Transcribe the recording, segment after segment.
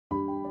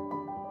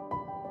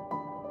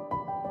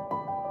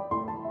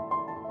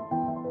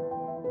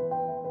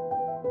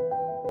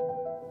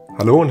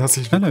Hello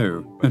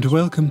and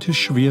welcome to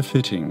Schwer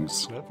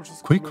Fittings.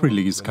 Quick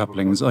release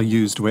couplings are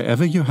used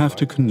wherever you have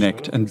to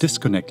connect and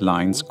disconnect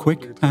lines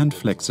quick and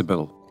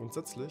flexible.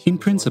 In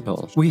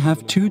principle, we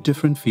have two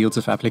different fields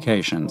of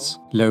applications,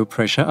 low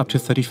pressure up to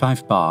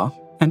 35 bar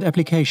and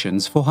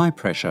applications for high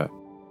pressure.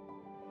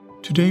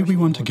 Today we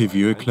want to give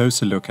you a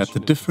closer look at the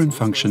different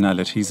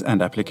functionalities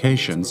and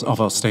applications of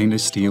our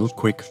stainless steel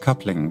quick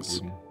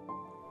couplings.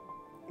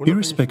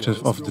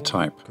 Irrespective of the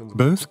type,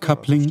 both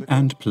coupling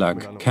and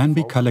plug can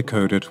be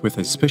color-coded with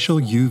a special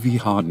UV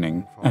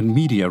hardening and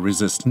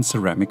media-resistant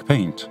ceramic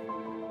paint.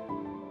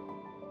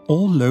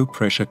 All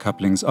low-pressure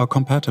couplings are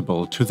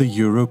compatible to the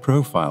Euro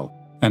profile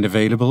and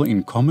available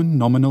in common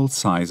nominal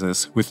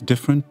sizes with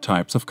different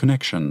types of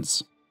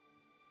connections.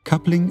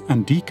 Coupling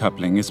and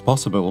decoupling is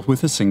possible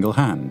with a single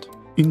hand.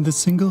 In the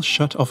single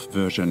shut-off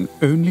version,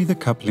 only the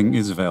coupling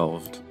is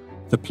valved.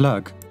 The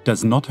plug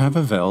does not have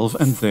a valve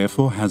and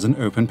therefore has an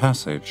open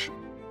passage.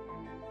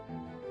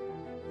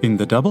 In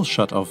the double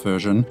shut-off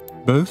version,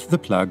 both the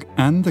plug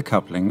and the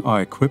coupling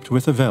are equipped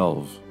with a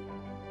valve.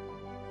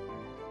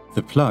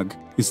 The plug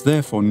is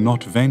therefore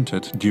not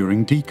vented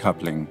during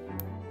decoupling.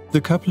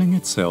 The coupling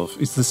itself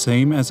is the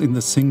same as in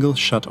the single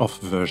shut-off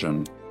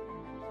version.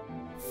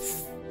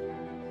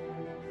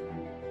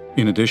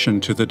 In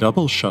addition to the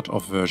double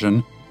shut-off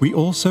version, we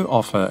also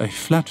offer a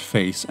flat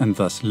face and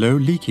thus low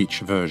leakage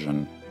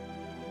version.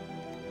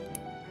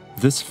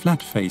 This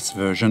flat face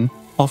version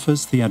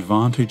offers the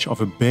advantage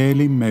of a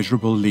barely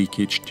measurable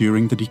leakage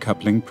during the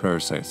decoupling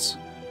process.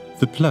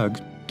 The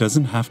plug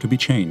doesn't have to be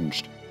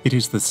changed. It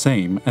is the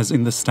same as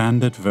in the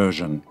standard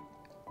version.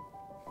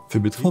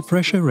 For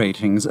pressure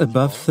ratings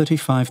above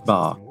 35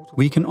 bar,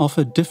 we can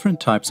offer different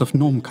types of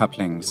norm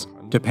couplings,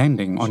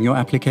 depending on your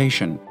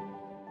application.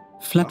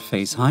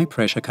 Flat-face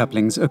high-pressure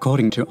couplings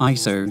according to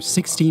ISO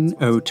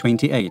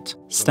 16028,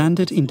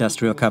 standard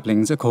industrial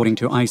couplings according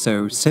to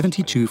ISO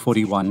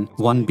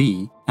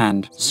 7241-1B,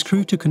 and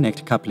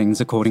screw-to-connect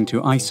couplings according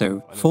to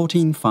ISO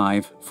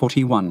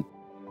 14541.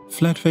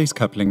 Flat-face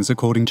couplings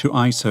according to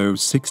ISO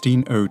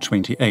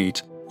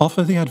 16028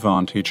 offer the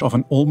advantage of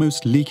an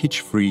almost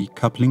leakage-free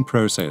coupling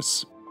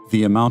process.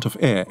 The amount of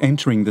air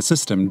entering the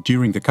system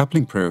during the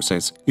coupling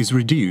process is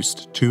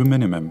reduced to a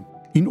minimum.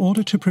 In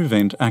order to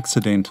prevent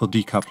accidental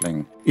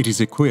decoupling, it is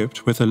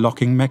equipped with a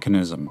locking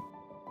mechanism.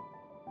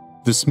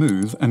 The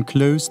smooth and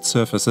closed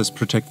surfaces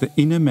protect the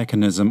inner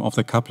mechanism of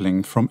the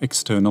coupling from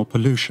external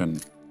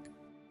pollution.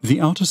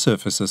 The outer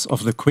surfaces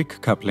of the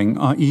quick coupling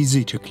are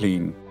easy to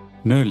clean.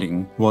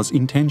 Knurling was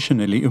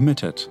intentionally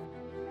omitted.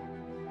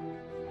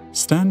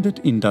 Standard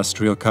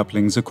industrial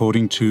couplings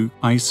according to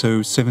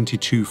ISO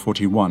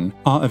 7241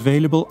 are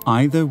available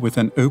either with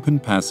an open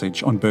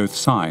passage on both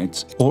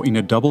sides or in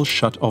a double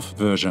shut-off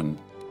version.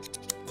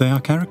 They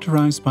are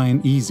characterized by an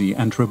easy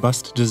and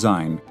robust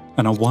design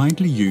and are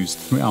widely used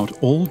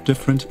throughout all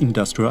different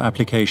industrial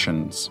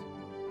applications.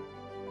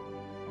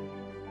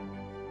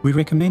 We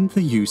recommend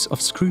the use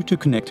of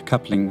screw-to-connect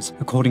couplings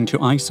according to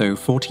ISO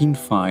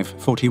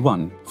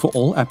 14541 for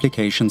all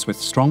applications with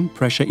strong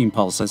pressure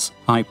impulses,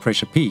 high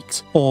pressure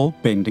peaks, or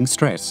bending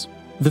stress.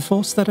 The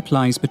force that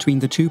applies between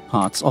the two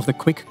parts of the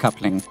quick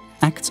coupling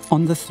acts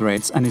on the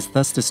threads and is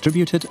thus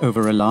distributed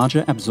over a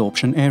larger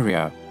absorption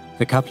area.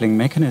 The coupling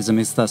mechanism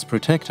is thus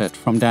protected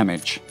from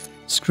damage.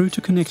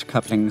 Screw-to-connect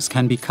couplings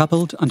can be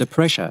coupled under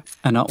pressure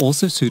and are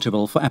also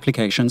suitable for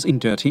applications in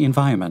dirty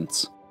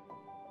environments.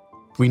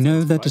 We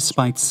know that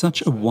despite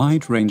such a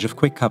wide range of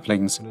quick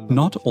couplings,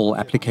 not all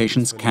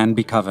applications can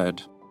be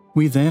covered.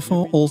 We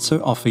therefore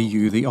also offer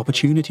you the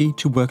opportunity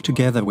to work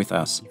together with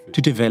us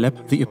to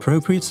develop the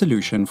appropriate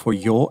solution for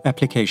your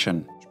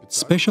application.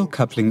 Special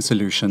coupling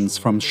solutions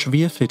from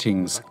Schwer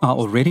Fittings are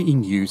already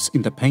in use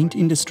in the paint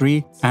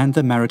industry and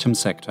the maritime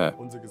sector.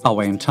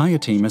 Our entire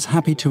team is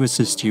happy to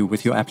assist you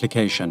with your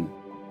application.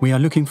 We are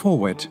looking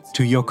forward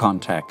to your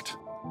contact.